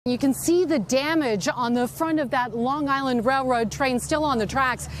You can see the damage on the front of that Long Island Railroad train still on the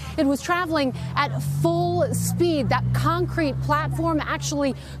tracks. It was traveling at full speed. That concrete platform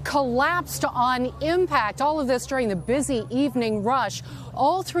actually collapsed on impact. All of this during the busy evening rush.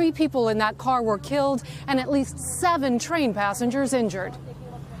 All 3 people in that car were killed and at least 7 train passengers injured.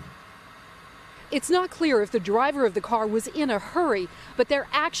 It's not clear if the driver of the car was in a hurry, but their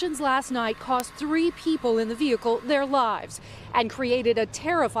actions last night cost 3 people in the vehicle their lives and created a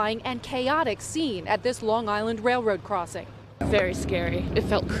terrifying and chaotic scene at this Long Island Railroad crossing. Very scary. It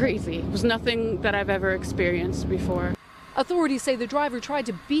felt crazy. It was nothing that I've ever experienced before. Authorities say the driver tried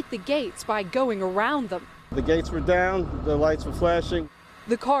to beat the gates by going around them. The gates were down, the lights were flashing.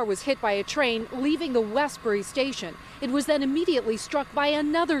 The car was hit by a train leaving the Westbury station. It was then immediately struck by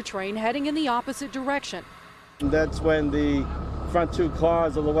another train heading in the opposite direction. And that's when the front 2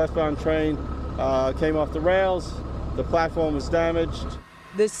 cars of the westbound train came off the rails. The platform was damaged.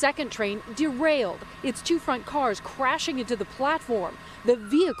 The second train derailed, its 2 front cars crashing into the platform, the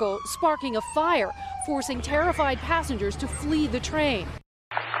vehicle sparking a fire, forcing terrified passengers to flee the train.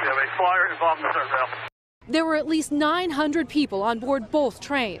 We have a fire involving the third rail. There were at least 900 people on board both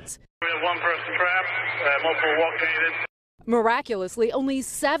trains. We have 1 person trapped, multiple walk-aided. Miraculously, only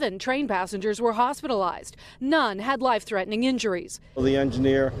 7 train passengers were hospitalized. None had life-threatening injuries. The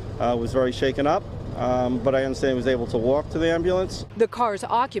engineer was very shaken up, but I understand he was able to walk to the ambulance. The car's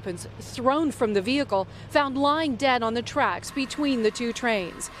occupants, thrown from the vehicle, found lying dead on the tracks between the 2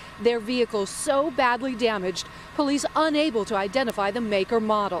 trains. Their vehicle so badly damaged, police unable to identify the make or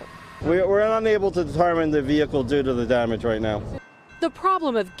model. We're unable to determine the vehicle due to the damage right now. The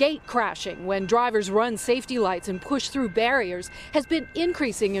problem of gate crashing when drivers run safety lights and push through barriers has been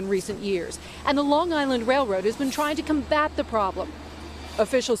increasing in recent years, and the Long Island Railroad has been trying to combat the problem.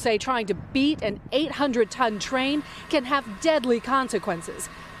 Officials say trying to beat an 800-ton train can have deadly consequences,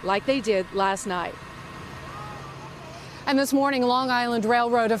 like they did last night. And this morning, Long Island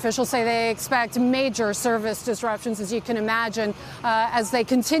Railroad officials say they expect major service disruptions, as you can imagine, as they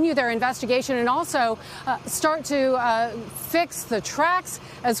continue their investigation and also start to fix the tracks,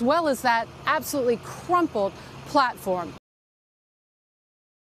 as well as that absolutely crumpled platform.